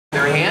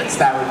their hands,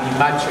 that would be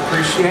much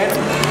appreciated.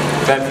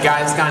 But if you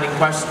guys got any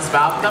questions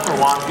about them or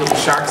want to feel the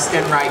shark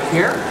skin right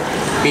here,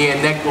 me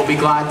and Nick will be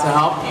glad to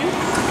help you.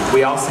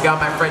 We also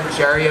got my friend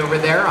Jerry over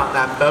there on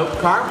that boat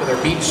cart with her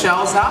beach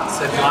shells out,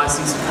 so if you want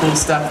to see some cool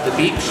stuff at the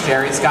beach,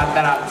 Jerry's got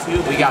that out too.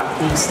 We got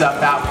cool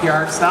stuff out here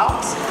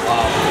ourselves.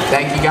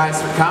 Thank you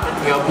guys for coming.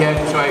 We hope you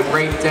enjoy a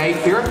great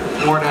day here at the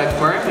Florida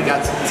Aquarium. We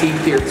got some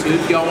teeth here too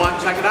if y'all want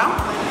to check it out.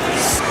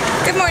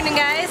 Good morning,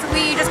 guys.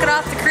 We just got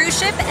off the cruise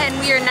ship and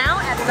we are now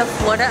at the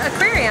Florida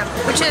Aquarium,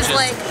 which is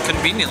like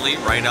conveniently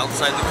right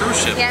outside the cruise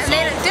ship. Yeah, and they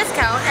had a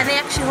discount and they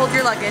actually hold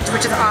your luggage,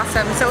 which is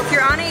awesome. So if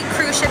you're on a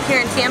cruise ship here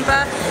in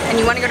Tampa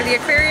and you want to go to the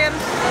aquarium,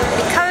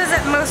 because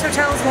most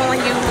hotels won't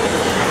let you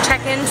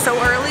check in so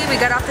early, we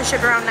got off the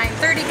ship around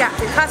 9:30, got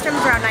through customs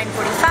around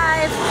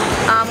 9:45,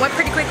 went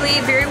pretty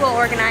quickly, very well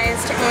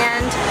organized,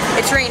 and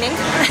it's raining.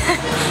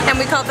 And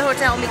we called the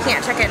hotel and we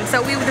can't check in. So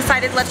we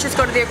decided let's just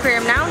go to the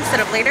aquarium now instead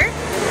of later.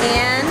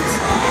 And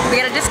we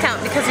got a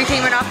discount because we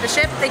came in off the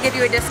ship, they give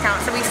you a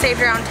discount. So we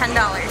saved around $10.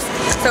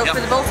 So for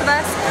the both of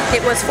us,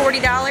 it was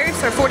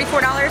 $40 or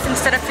 $44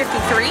 instead of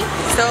 $53.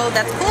 So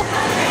that's cool.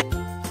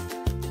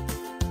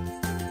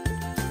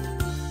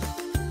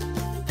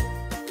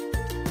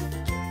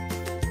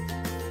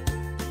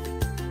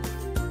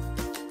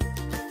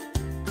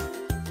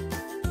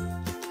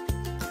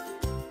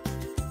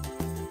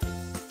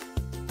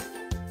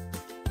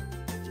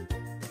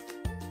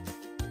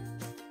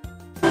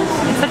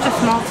 Such a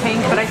small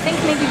tank, but I think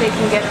maybe they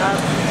can get up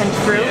and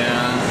through.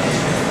 Yeah.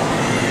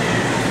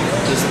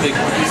 This big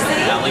one is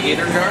the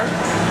alligator jar,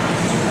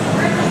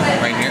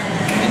 right here.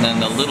 And then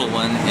the little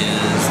one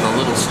is, the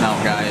little snout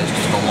guy is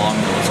just a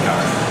long-nosed gar.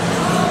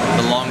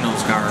 The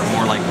long-nosed gar are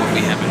more like what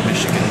we have in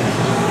Michigan,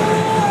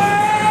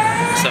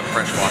 except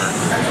freshwater.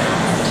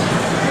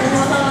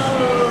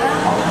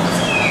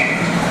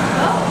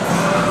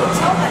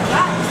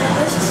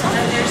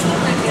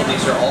 Well,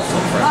 these are also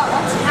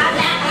freshwater.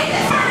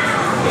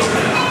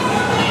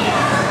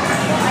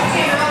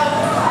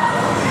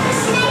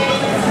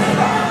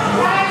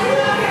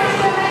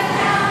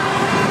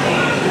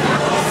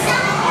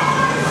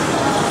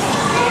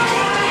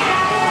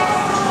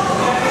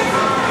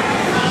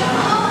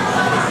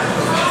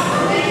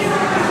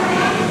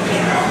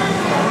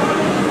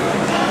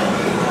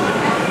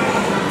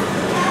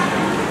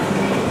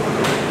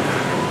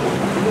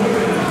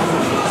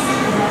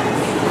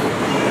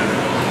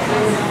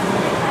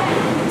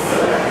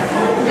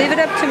 Leave it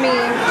up to me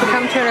to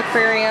come to an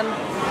aquarium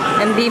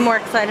and be more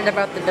excited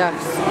about the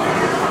ducks.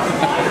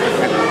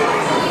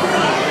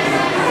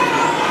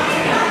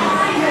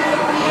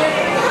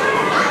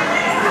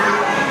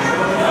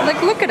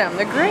 Like, look at them.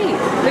 They're great.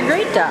 They're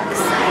great ducks.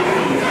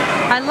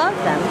 I love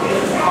them.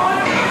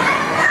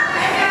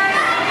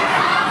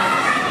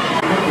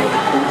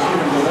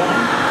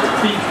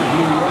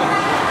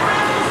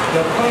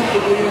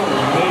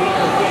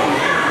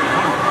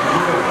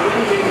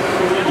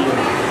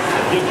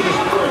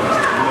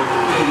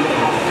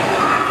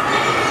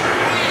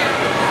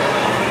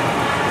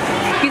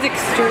 He's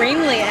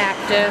extremely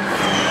active.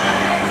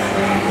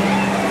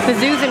 The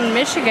zoos in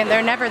Michigan,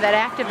 they're never that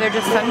active, they're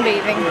just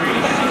sunbathing.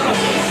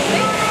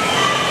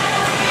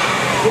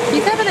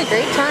 He's having a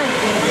great time.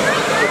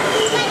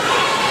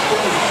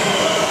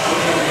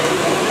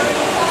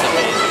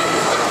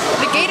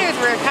 The gators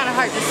were kind of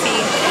hard to see,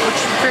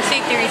 which for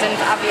safety reasons,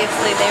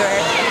 obviously,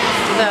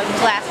 the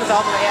glass was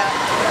all the way up.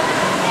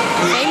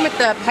 Same with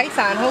the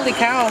python, holy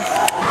cow.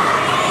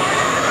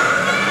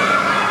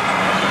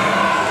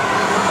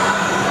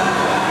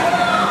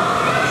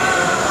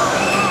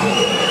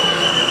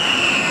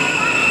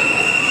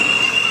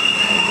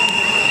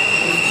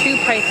 Two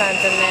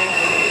pythons in there.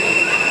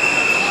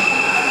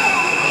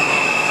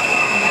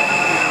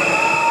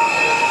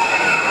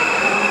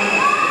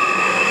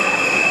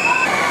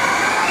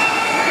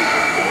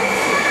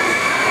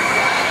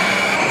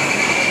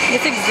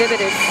 This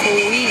exhibit is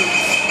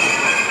sweet.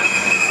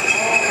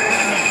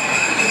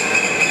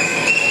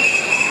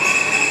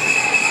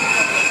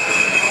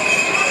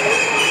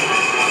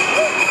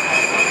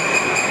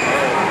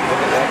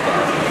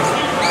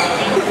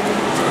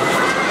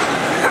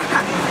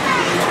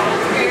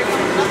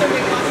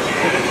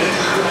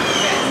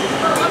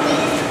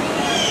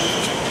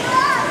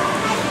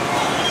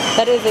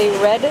 That is a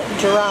red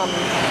drum.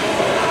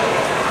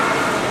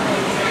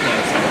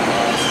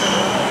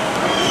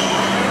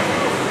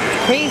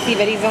 Crazy,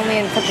 but he's only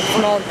in such a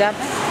small depth.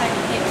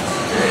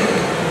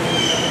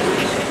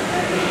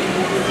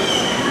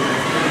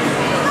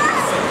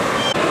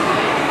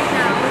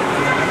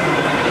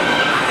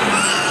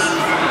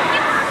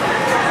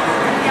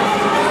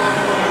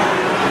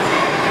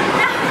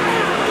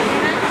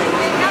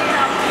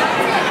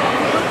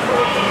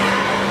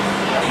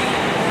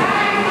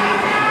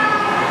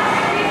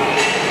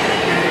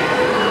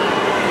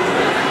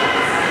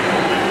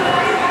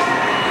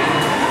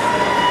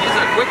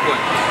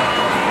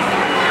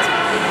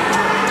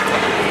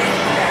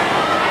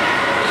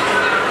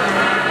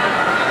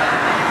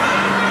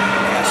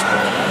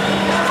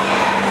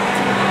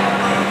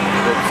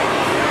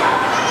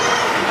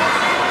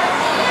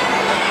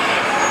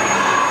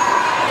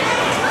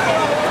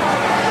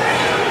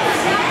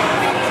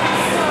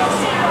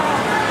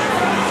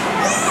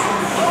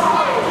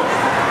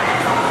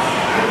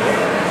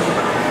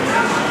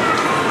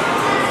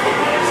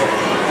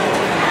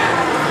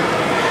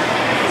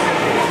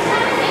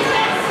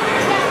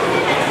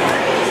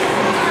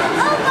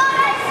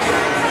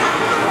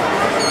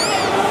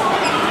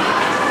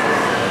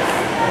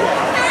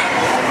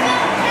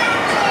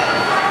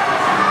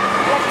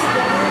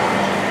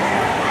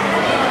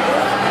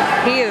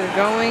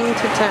 going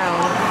to town.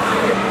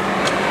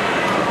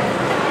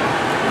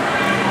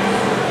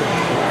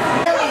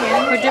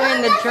 We're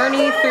doing the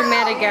journey through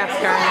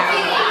Madagascar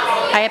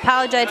now. I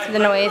apologize for the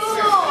noise.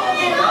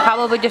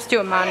 Probably just do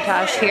a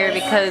montage here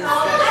because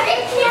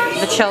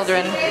the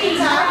children.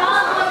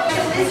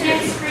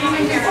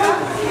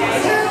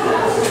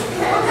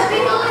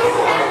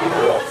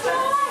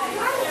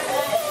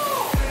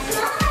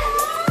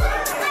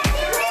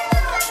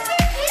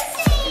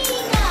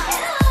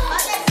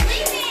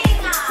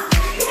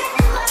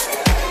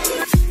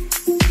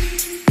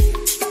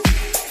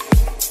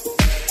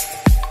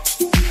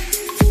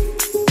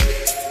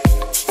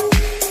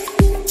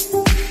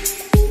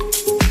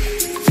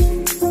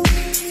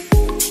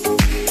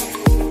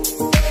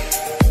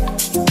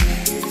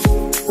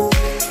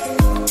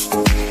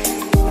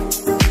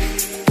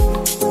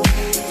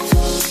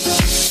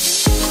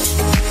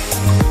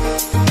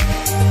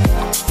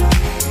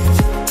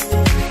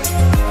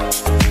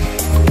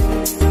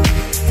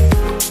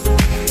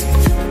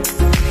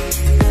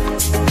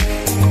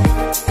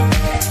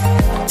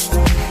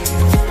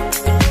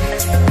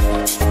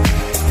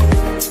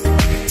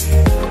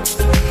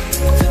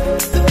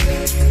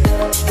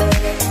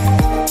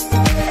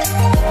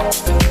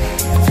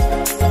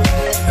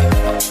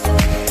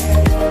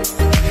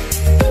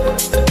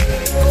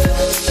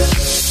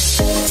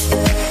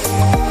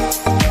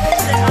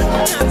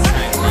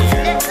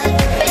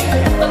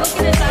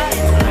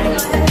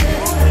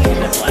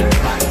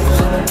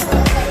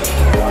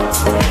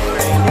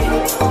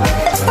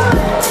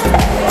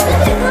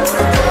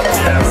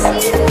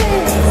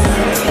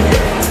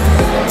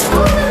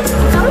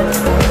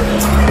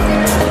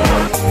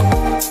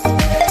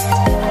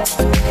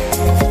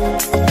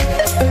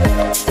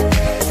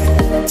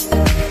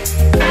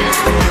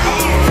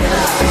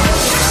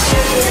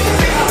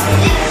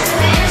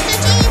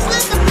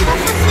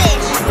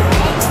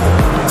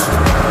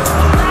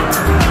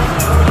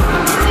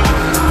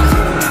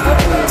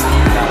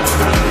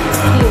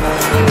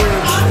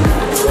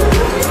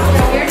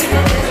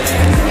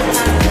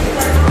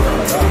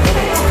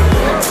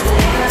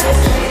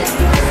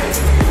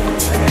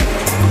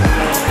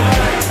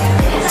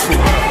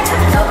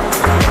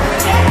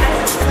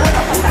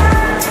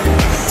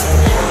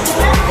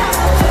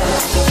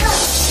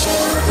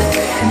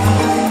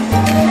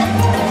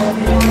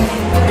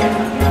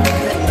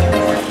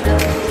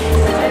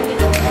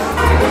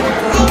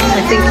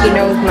 I think he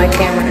knows my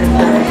camera is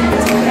there.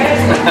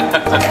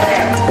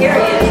 Here he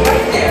is,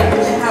 right there.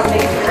 How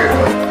big is it?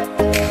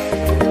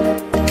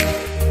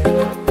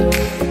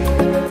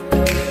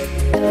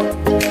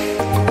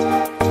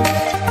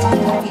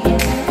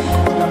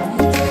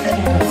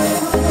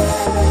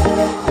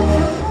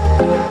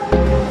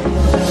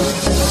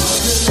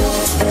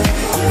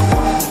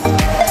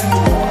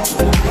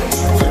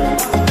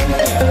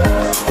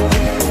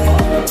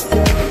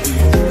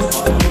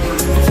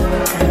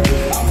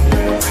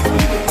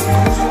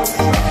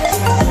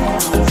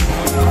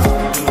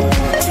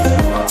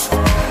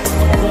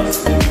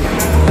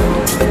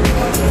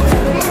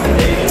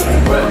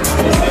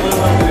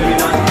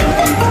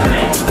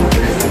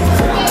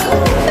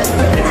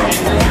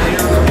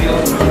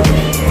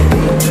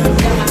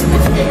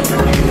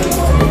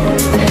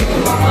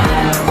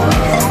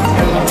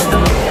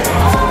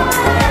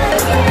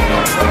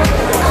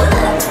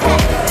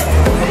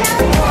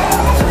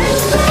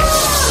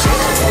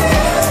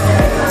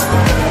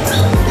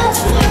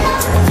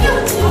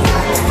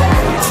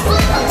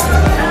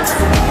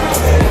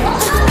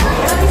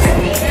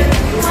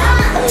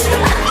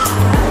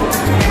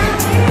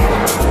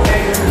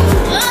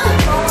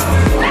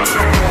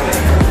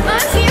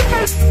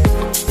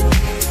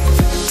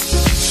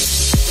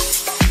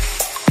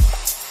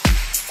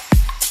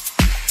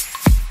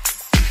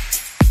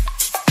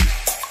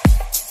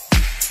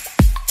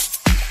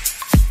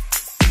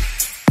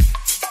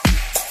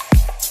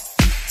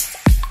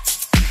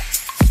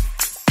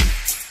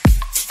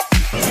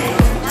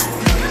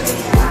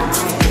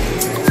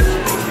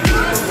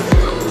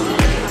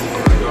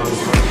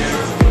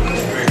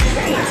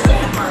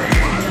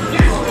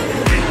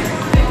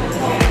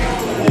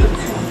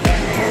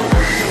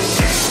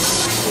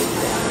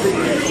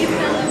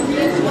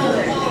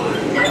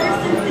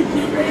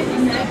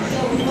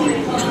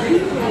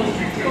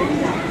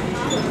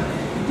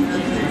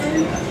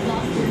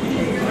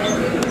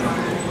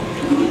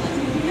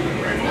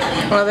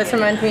 Well, this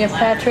reminds me of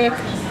Patrick.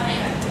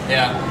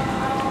 Yeah.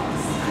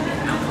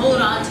 Now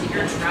hold on to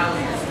your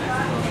trousers.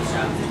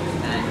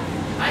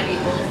 I be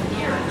holding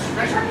here.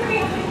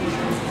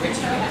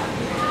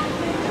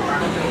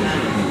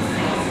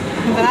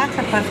 There's an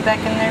octopus back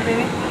in there,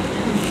 baby.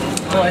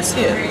 Oh, I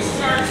see it.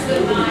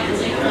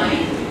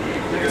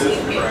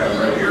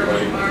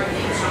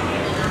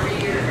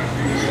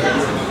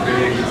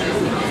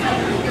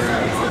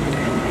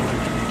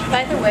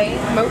 By the way,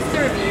 most of the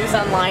reviews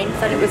online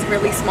said it was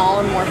really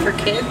small and more for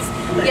kids.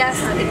 Yes,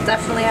 it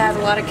definitely has a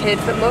lot of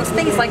kids, but most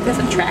things like this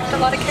attract a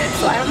lot of kids,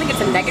 so I don't think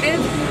it's a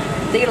negative.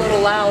 they get a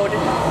little loud.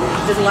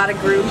 There's a lot of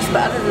groups,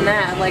 but other than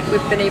that, like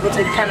we've been able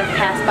to kind of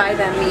pass by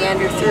them,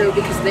 meander through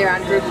because they're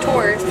on group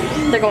tours.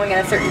 They're going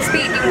at a certain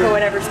speed. You can go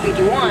whatever speed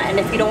you want, and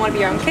if you don't want to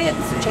be around kids,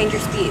 change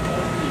your speed.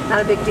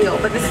 Not a big deal.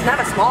 But this is not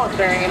a small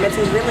aquarium. It's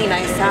a really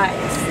nice size.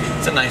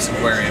 It's a nice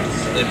aquarium.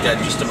 They've got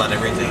just about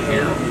everything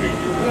here.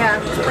 Yeah,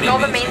 like all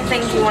the main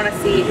things you want to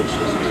see.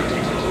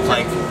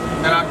 Like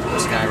an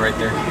octopus guy right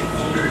there.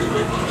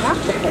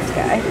 Octopus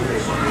guy.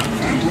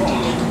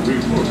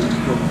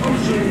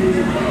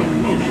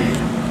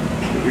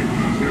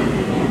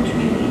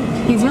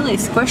 He's really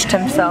squished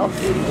himself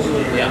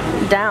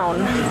down.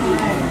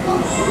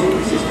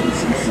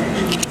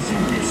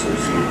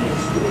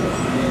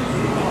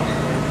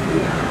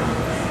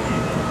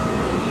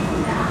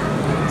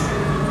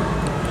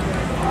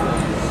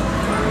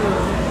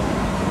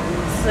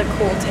 This is a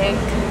cool tank.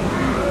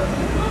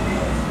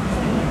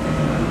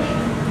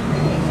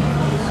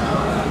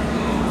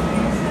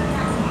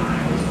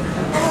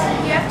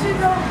 You have to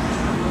go.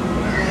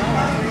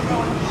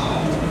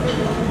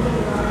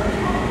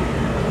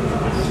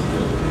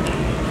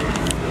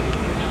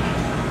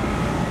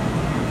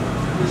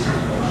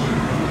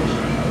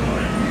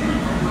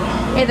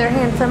 Hey there,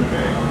 handsome.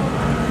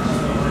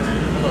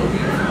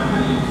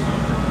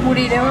 What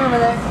are you doing over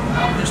there?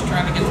 I'm just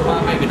trying to get to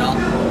my baby doll.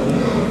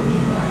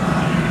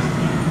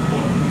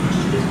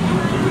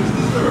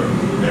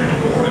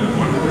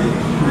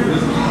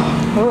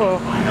 Ooh.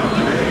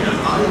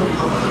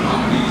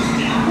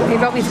 They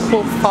have all these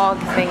cool fog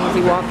things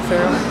you walk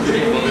through.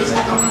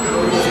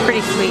 It's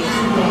pretty sweet.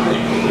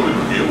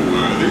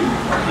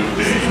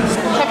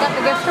 Check out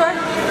the gift store?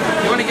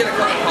 You want to get a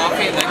cup of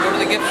coffee and then go to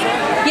the gift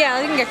store? Yeah,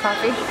 we can get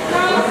coffee.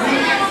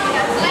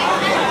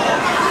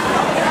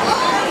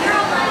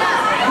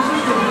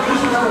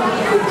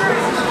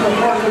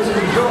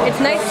 It's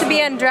nice to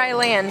be on dry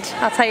land,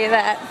 I'll tell you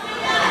that.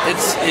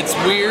 It's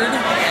weird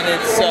and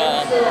it's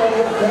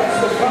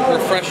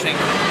refreshing.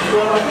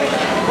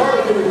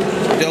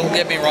 Don't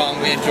get me wrong,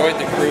 we enjoyed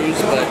the cruise,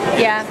 but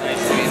yeah,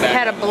 nice to be back.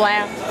 Had a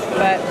blast.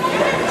 But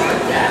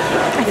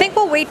I think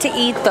we'll wait to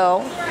eat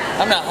though.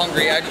 I'm not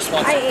hungry, I just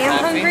want some coffee. I am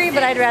hungry,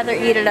 but I'd rather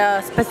eat at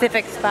a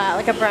specific spot,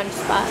 like a brunch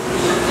spot.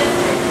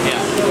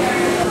 Yeah.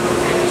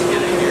 Just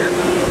get it here.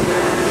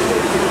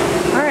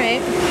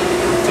 Alright.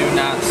 Do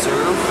not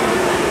serve.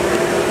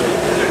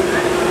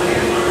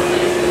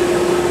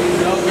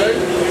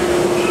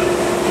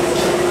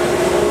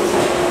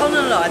 Oh,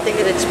 no, I think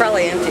it's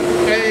probably empty.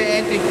 Okay,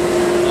 empty.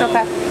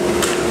 Okay.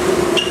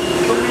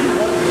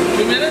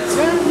 2 minutes?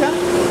 Yeah.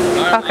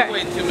 Alright, Okay. I'll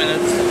wait 2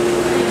 minutes.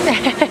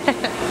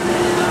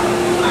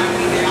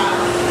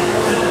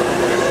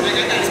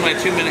 It's my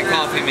 2-minute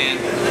coffee, man.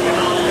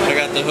 I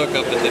got the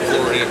hookup at the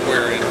Florida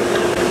Aquarium.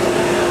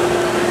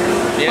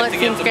 You have to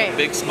give them a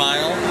big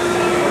smile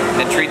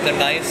and treat them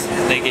nice,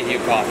 they get you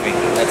coffee.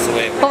 That's the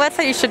way it works. Well, that's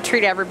how you should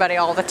treat everybody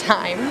all the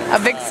time. A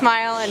big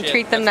smile and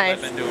treat them nice.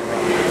 That's what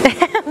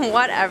I've been doing wrong.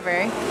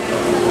 Whatever.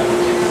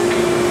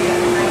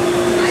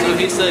 So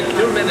he said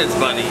 2 minutes,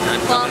 buddy. I'm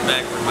coming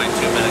back for my 2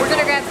 minutes. We're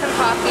gonna grab some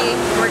coffee.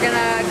 We're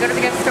gonna go to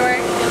the gift store,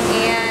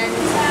 and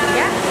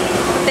yeah.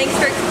 Thanks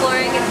for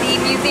exploring the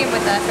museum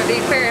with us, or the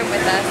aquarium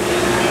with us.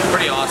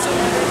 Pretty awesome.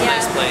 Yeah,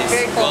 Nice place.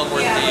 very cool. Well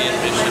worth the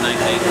admission, I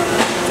think.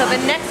 So the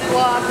next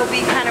vlog will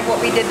be kind of what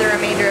we did the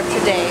remainder of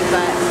today,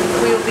 but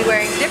we will be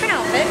wearing different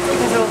outfits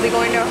because we'll be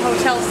going to a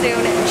hotel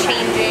soon and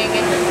changing,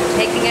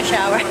 taking a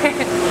shower,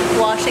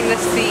 washing the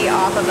sea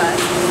off of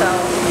us. So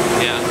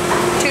Yeah.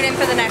 tune in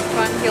for the next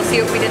one. You'll see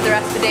what we did the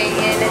rest of the day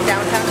in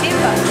downtown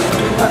Tampa.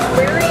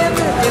 Aquarium,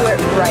 do it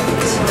right.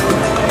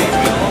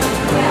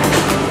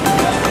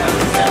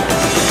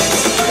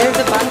 There's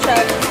a bunch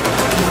of...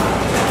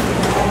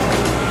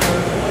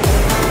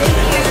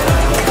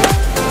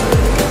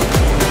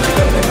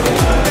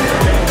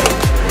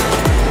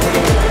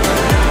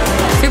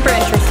 Super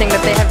interesting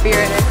that they have beer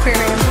in an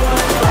aquarium.